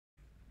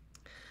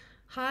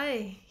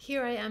Hi,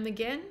 here I am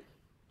again.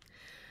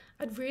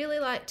 I'd really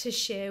like to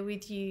share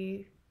with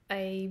you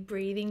a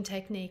breathing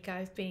technique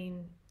I've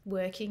been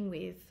working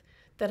with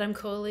that I'm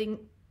calling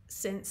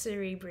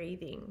sensory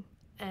breathing,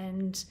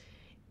 and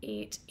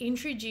it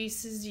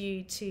introduces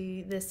you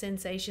to the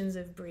sensations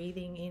of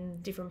breathing in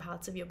different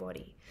parts of your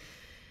body.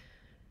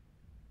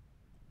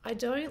 I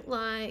don't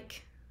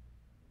like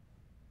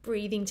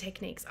breathing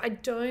techniques. I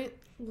don't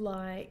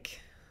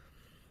like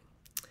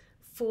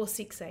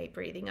 4-6-8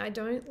 breathing. I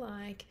don't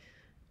like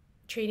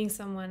treating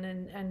someone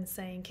and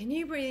saying, can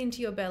you breathe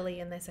into your belly?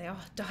 And they say, oh,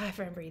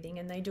 diaphragm breathing,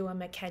 and they do a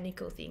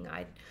mechanical thing.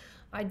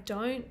 I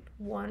don't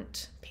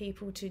want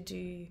people to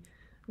do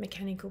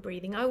mechanical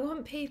breathing. I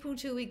want people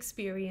to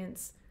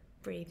experience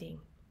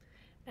breathing.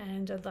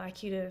 And I'd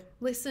like you to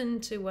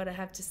listen to what I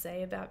have to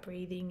say about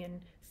breathing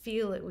and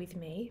feel it with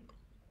me.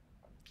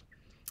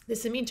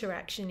 There's some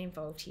interaction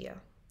involved here.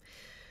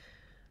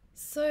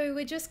 So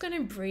we're just going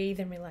to breathe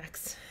and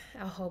relax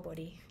our whole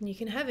body. And you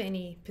can have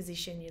any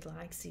position you'd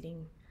like,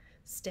 sitting,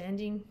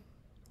 standing,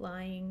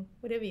 lying,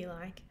 whatever you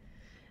like.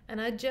 And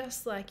I'd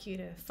just like you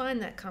to find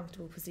that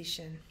comfortable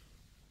position.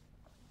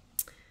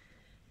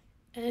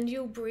 And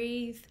you'll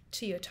breathe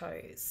to your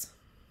toes.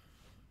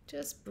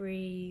 Just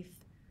breathe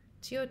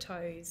to your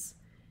toes.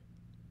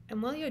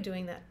 And while you're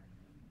doing that,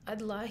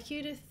 I'd like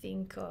you to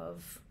think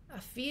of a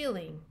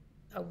feeling,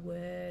 a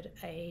word,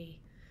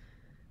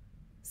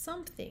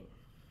 something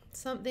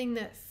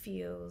that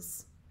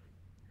feels.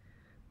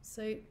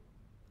 So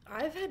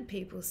I've had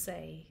people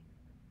say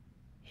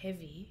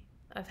heavy.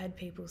 I've had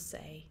people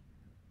say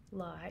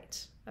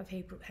light. I've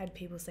had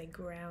people say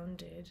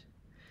grounded.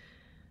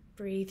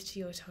 Breathe to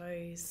your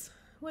toes.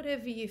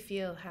 Whatever you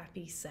feel,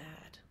 happy,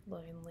 sad,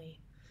 lonely,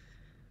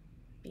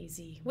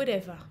 busy,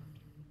 whatever.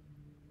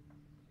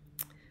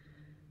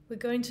 We're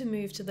going to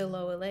move to the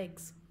lower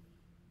legs.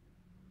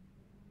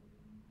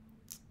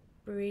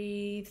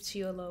 Breathe to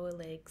your lower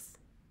legs.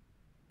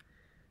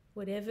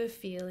 Whatever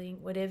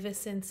feeling, whatever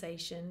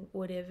sensation,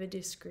 whatever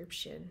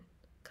description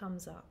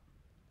comes up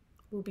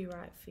will be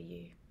right for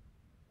you.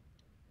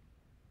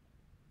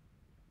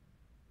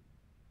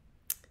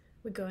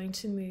 We're going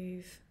to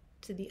move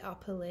to the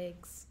upper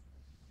legs.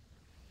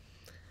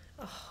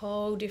 A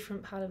whole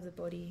different part of the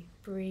body.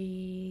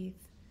 Breathe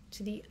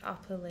to the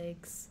upper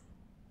legs.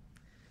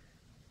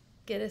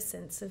 Get a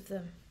sense of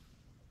them.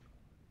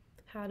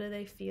 How do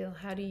they feel?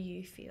 How do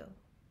you feel?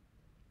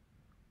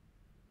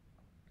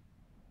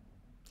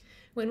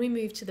 When we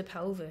move to the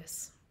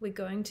pelvis, we're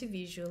going to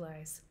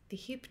visualize the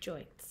hip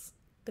joints,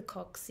 the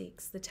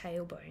coccyx, the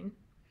tailbone,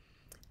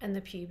 and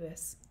the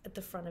pubis at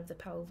the front of the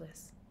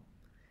pelvis.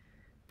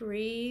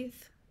 Breathe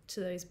to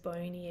those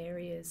bony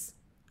areas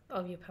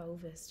of your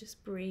pelvis.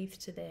 Just breathe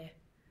to there.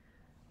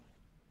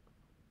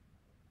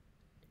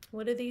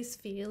 What are these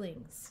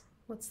feelings?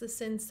 What's the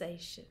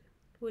sensation?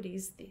 What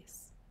is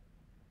this?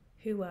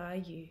 Who are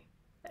you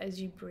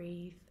as you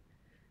breathe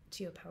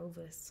to your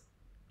pelvis?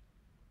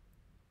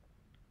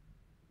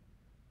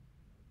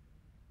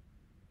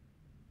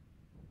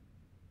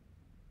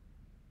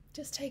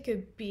 Just take a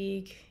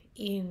big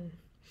in.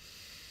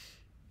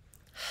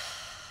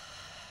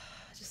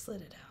 Just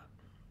let it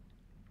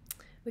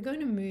out. We're going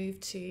to move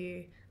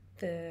to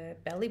the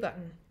belly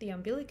button, the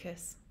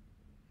umbilicus.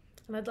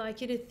 And I'd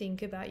like you to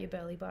think about your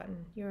belly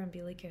button, your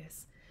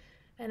umbilicus.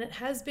 And it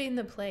has been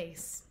the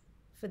place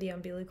for the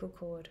umbilical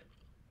cord.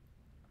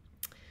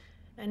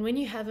 And when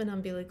you have an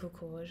umbilical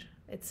cord,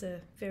 it's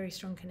a very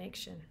strong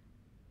connection.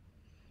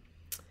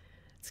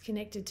 It's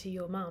connected to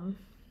your mum,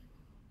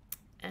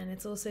 and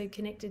it's also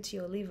connected to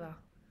your liver.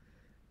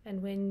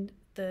 And when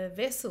the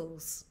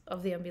vessels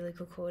of the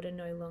umbilical cord are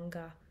no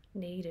longer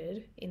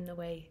needed in the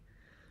way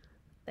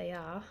they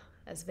are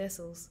as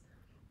vessels,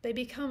 they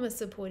become a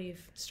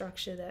supportive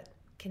structure that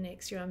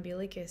connects your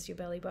umbilicus, your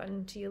belly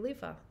button, to your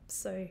liver.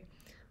 So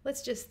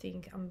let's just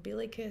think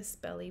umbilicus,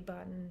 belly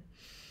button,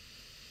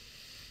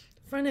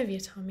 front of your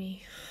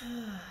tummy,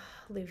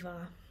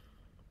 liver.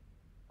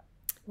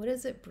 What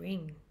does it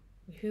bring?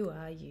 Who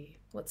are you?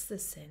 What's the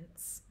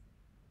sense?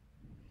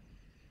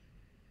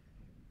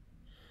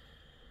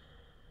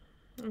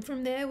 And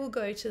from there, we'll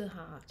go to the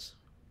heart.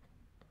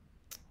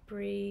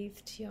 Breathe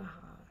to your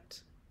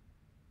heart.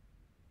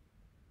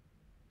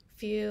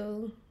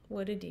 Feel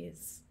what it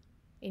is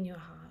in your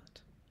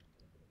heart.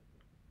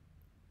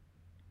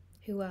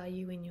 Who are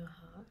you in your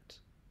heart?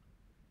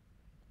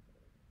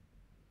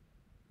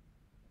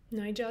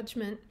 No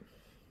judgment,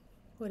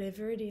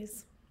 whatever it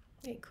is.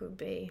 It could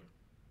be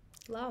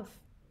love.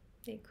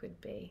 It could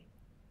be.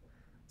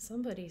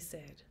 Somebody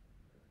said,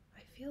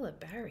 I feel a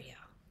barrier.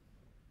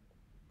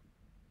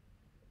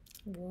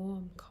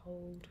 Warm,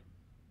 cold.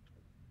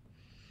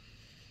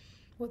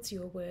 What's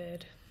your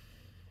word?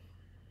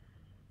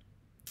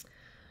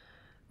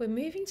 We're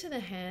moving to the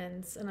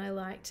hands, and I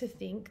like to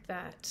think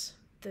that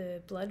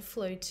the blood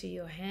flow to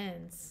your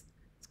hands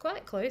is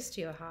quite close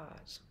to your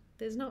heart.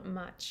 There's not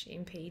much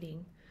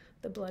impeding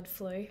the blood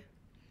flow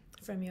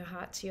from your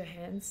heart to your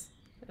hands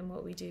and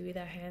what we do with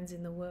our hands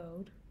in the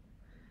world.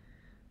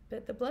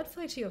 But the blood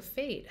flow to your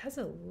feet has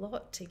a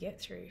lot to get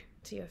through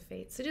to your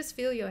feet. So just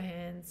feel your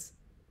hands,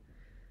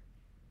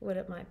 what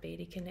it might be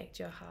to connect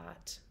your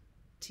heart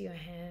to your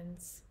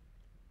hands.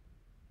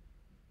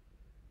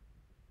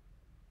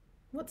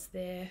 What's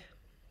there?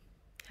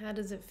 How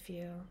does it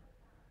feel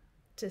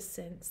to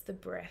sense the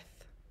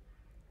breath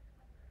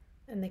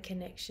and the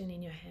connection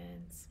in your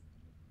hands?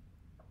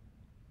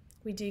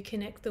 We do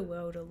connect the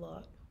world a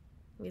lot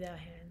with our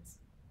hands.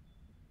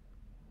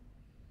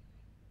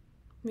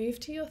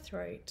 Move to your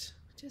throat.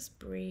 Just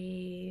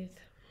breathe.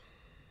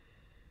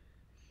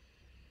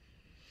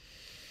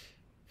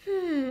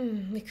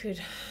 We could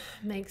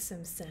make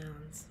some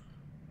sounds.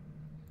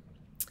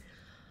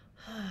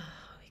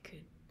 We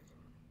could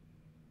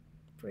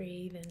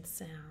breathe and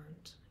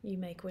sound. You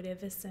make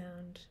whatever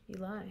sound you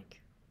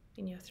like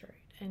in your throat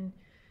and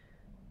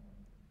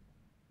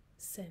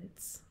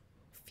sense,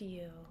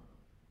 feel,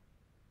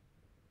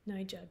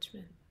 no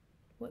judgment,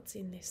 what's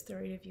in this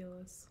throat of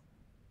yours.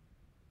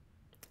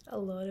 A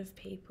lot of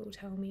people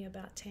tell me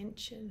about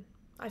tension.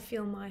 I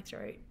feel my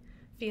throat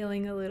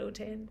feeling a little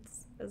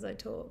tense as I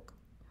talk.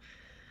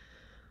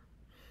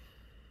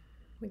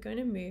 We're going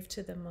to move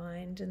to the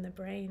mind and the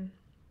brain.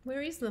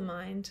 Where is the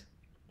mind?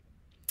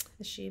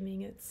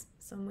 Assuming it's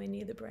somewhere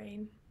near the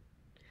brain.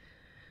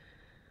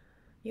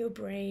 Your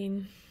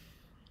brain,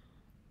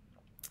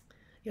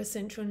 your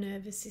central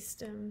nervous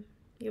system,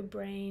 your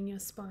brain, your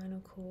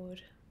spinal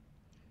cord.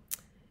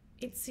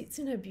 It sits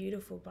in a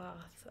beautiful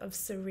bath of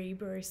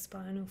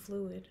cerebrospinal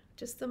fluid,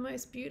 just the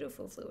most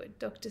beautiful fluid.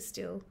 Dr.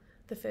 Still,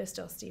 the first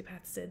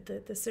osteopath, said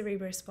that the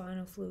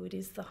cerebrospinal fluid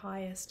is the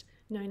highest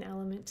known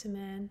element to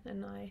man,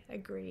 and I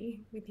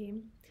agree with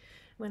him.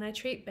 When I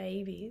treat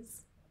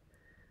babies,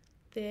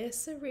 their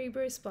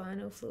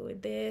cerebrospinal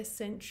fluid, their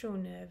central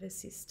nervous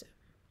system,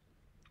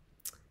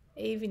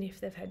 even if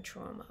they've had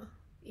trauma,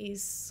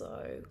 is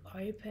so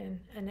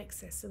open and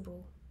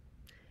accessible.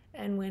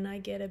 And when I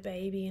get a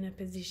baby in a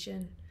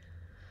position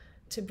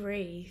to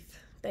breathe,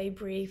 they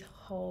breathe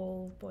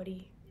whole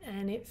body,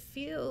 and it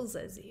feels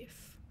as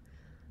if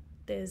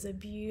there's a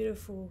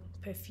beautiful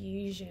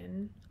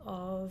perfusion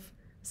of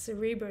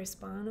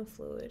cerebrospinal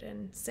fluid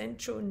and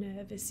central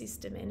nervous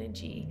system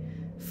energy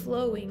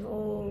flowing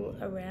all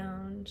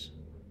around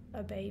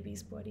a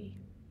baby's body.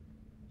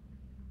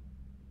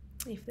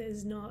 If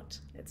there's not,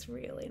 it's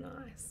really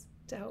nice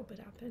to help it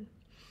happen.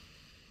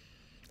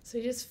 So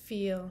just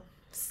feel,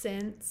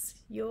 sense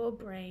your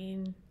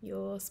brain,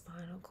 your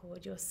spinal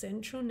cord, your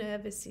central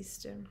nervous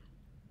system.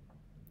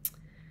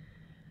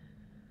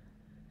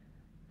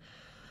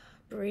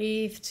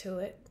 Breathe to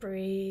it,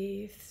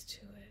 breathe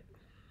to it.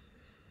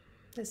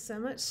 There's so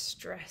much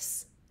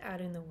stress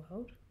out in the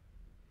world.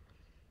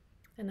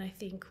 And I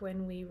think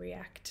when we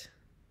react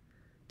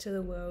to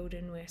the world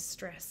and we're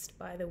stressed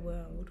by the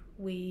world,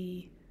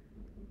 we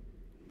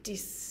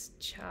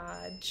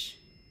discharge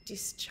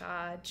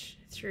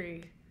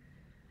through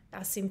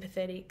our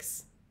sympathetic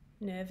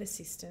nervous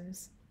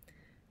systems,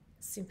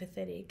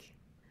 sympathetic,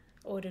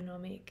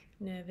 autonomic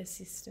nervous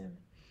system.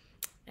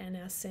 And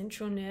our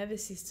central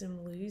nervous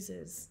system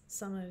loses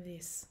some of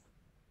this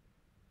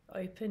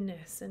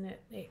openness, and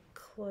it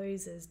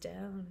closes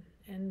down.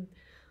 And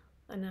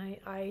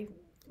I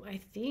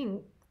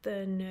think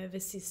the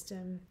nervous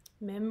system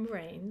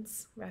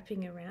membranes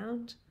wrapping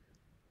around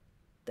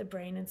the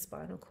brain and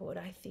spinal cord,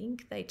 I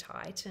think they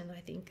tighten. I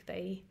think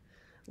they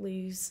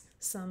lose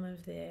some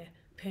of their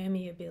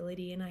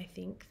permeability, and I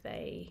think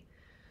the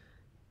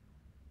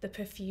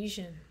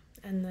perfusion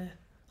and the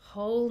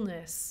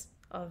wholeness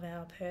of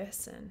our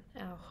person,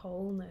 our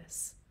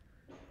wholeness,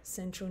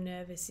 central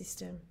nervous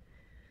system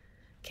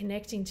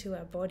connecting to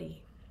our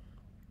body,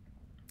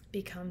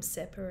 becomes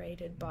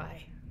separated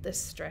by the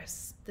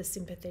stress, the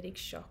sympathetic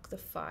shock, the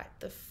fight,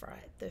 the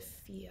fright, the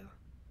fear,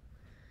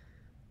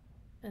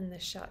 and the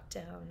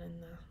shutdown,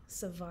 and the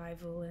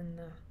survival, and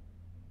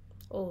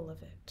all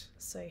of it.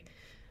 So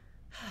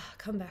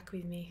come back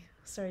with me.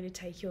 Sorry to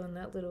take you on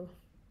that little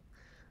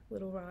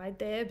ride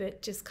there,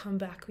 but just come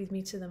back with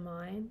me to the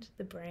mind,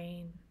 the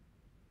brain.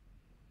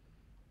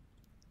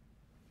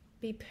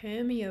 Be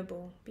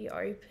permeable, be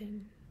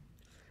open,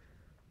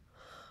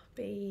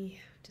 be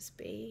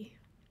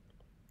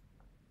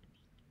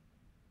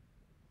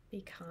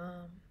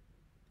calm,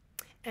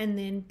 and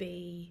then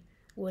be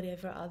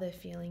whatever other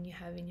feeling you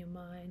have in your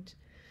mind.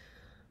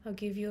 I'll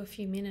give you a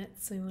few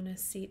minutes. We want to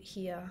sit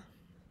here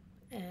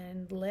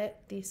and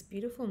let this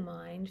beautiful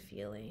mind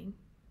feeling,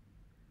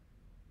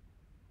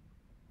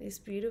 this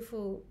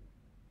beautiful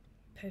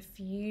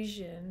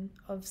perfusion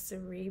of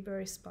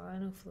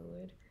cerebrospinal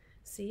fluid,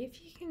 see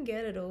if you can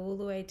get it all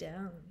the way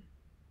down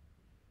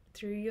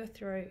through your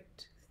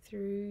throat,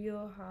 through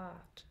your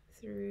heart,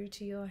 through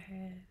to your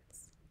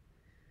hands,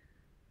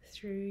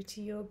 through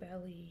to your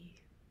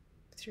belly,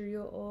 through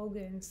your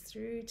organs,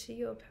 through to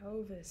your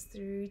pelvis,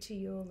 through to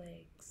your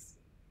legs,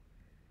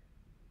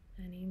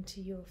 and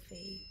into your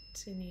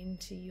feet and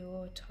into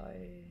your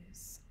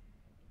toes.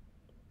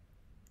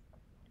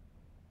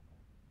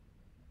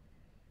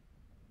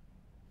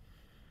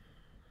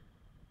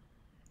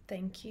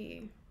 Thank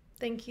you.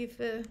 Thank you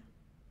for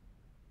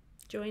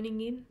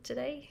joining in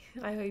today.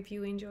 I hope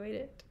you enjoyed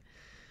it.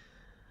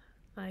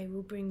 I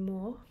will bring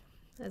more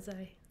as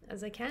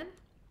I can.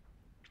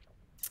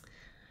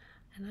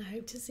 And I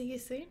hope to see you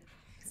soon.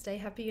 Stay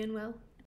happy and well.